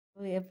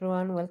Hello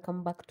everyone,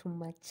 welcome back to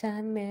my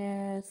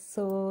channel.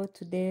 So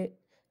today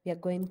we are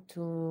going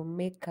to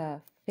make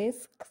a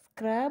face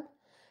scrub,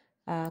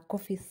 a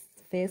coffee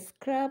face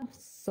scrub.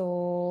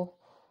 So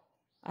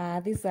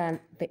these are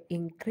the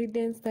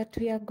ingredients that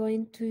we are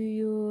going to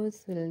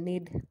use. We'll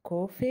need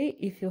coffee.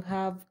 If you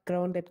have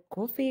grounded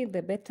coffee,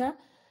 the better.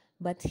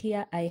 But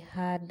here I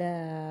had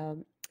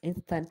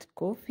instant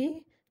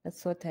coffee.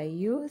 That's what I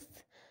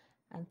used.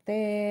 And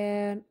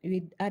then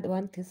we add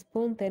 1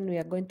 teaspoon. Then we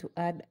are going to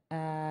add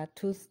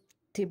 2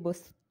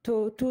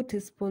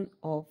 teaspoons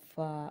of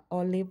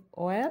olive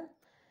oil.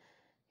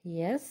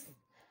 Yes.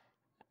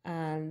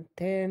 And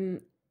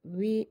then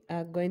we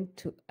are going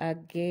to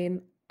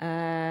again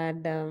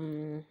add,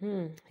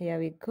 here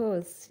we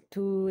go,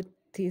 2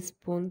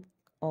 teaspoons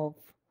of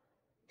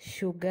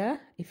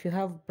sugar. If you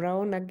have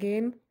brown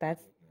again,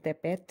 that's the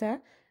better.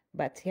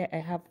 But here I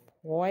have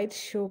white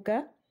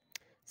sugar.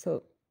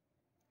 So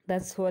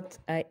that's what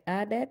I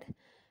added.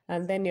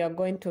 And then you're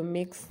going to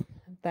mix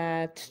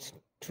that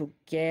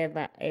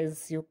together,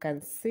 as you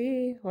can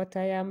see what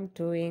I am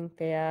doing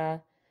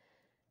there.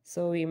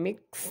 So we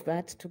mix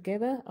that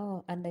together.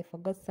 Oh, and I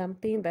forgot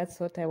something. That's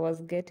what I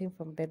was getting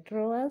from the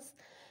drawers.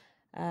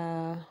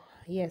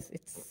 Yes,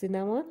 it's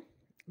cinnamon.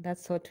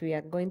 That's what we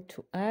are going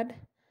to add.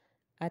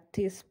 A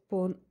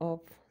teaspoon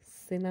of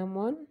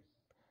cinnamon.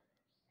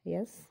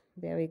 Yes,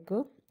 there we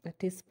go. A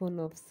teaspoon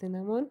of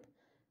cinnamon.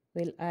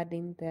 We'll add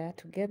in there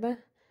together.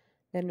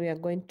 Then we are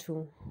going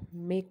to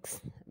mix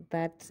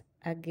that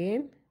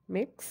again.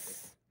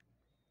 Mix.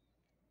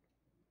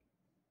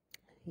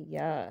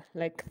 Yeah,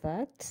 like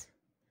that.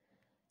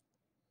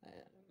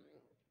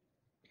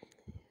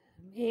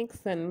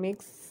 Mix and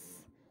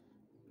mix.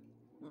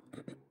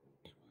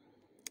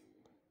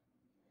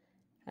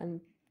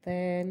 And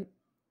then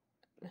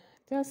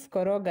just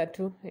koroga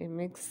too.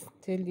 Mix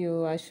till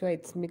you are sure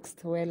it's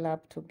mixed well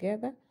up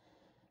together.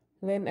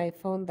 Then I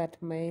found that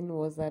mine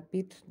was a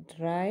bit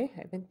dry,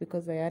 I think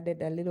because I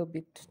added a little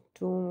bit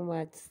too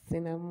much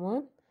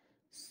cinnamon.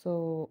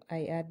 So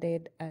I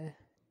added a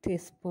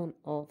teaspoon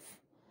of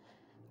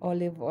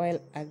olive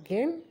oil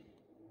again.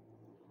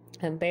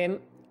 And then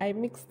I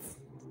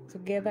mixed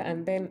together,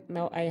 and then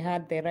now I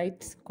had the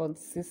right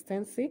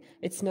consistency.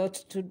 It's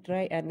not too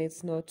dry and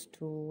it's not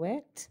too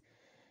wet.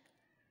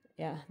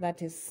 Yeah,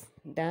 that is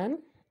done.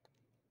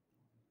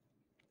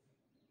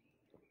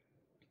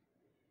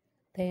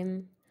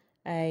 Then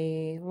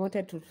I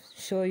wanted to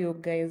show you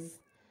guys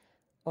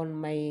on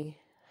my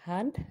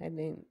hand. I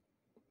didn't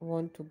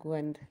want to go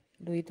and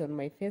do it on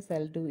my face.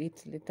 I'll do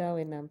it later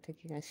when I'm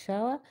taking a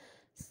shower.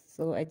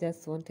 So I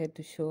just wanted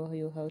to show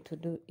you how to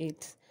do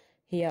it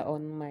here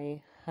on my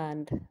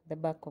hand, the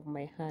back of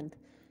my hand.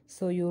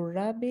 So you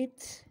rub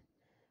it,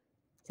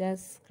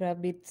 just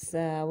rub it.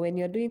 When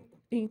you're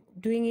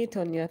doing it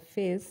on your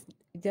face,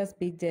 just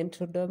be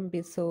gentle, don't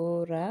be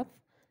so rough.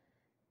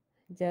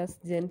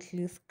 Just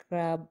gently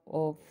scrub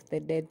off the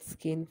dead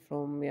skin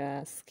from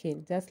your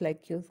skin, just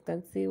like you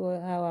can see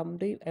how I'm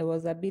doing. I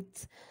was a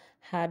bit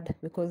hard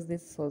because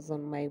this was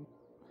on my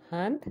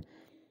hand,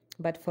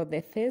 but for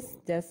the face,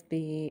 just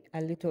be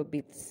a little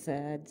bit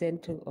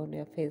gentle on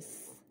your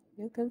face.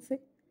 You can see.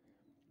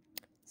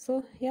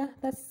 So yeah,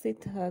 that's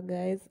it,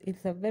 guys.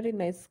 It's a very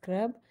nice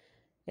scrub.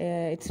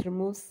 It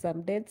removes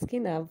some dead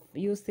skin. I've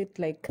used it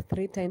like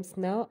 3 times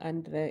now,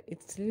 and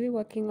it's really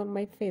working on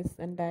my face,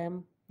 and I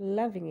am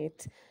loving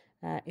it.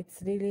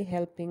 It's really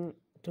helping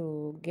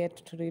to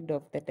get rid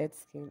of the dead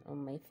skin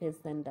on my face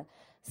and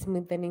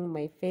smoothening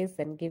my face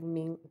and giving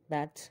me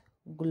that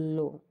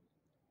glow.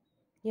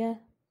 Yeah,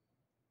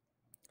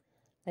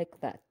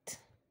 like that.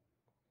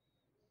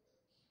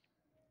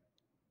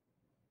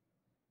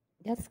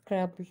 Just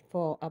scrub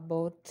for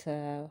about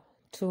 2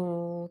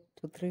 to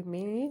 3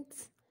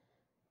 minutes.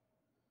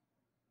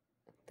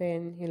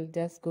 Then you'll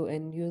just go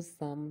and use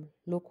some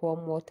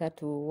lukewarm water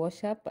to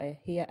wash up.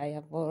 Here I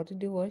have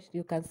already washed.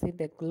 You can see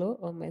the glow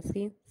on my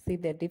skin. See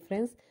the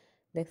difference.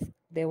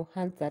 The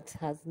hand that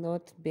has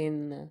not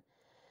been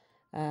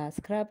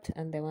scrubbed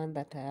and the one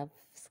that I have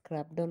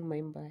scrubbed. Don't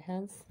mind my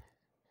hands.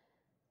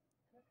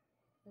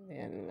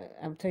 And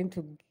I'm trying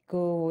to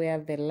go where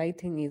the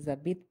lighting is a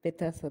bit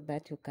better so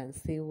that you can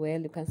see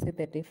well. You can see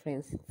the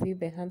difference. See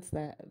the hands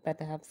that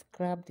I have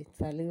scrubbed.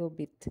 It's a little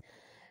bit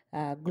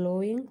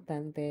glowing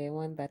than the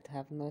one that I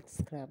have not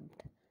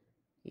scrubbed.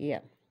 Yeah,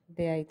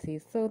 there it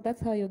is. So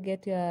that's how you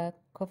get your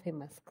coffee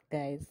mask,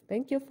 guys.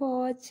 Thank you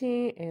for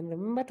watching, and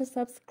remember to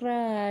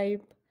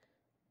subscribe.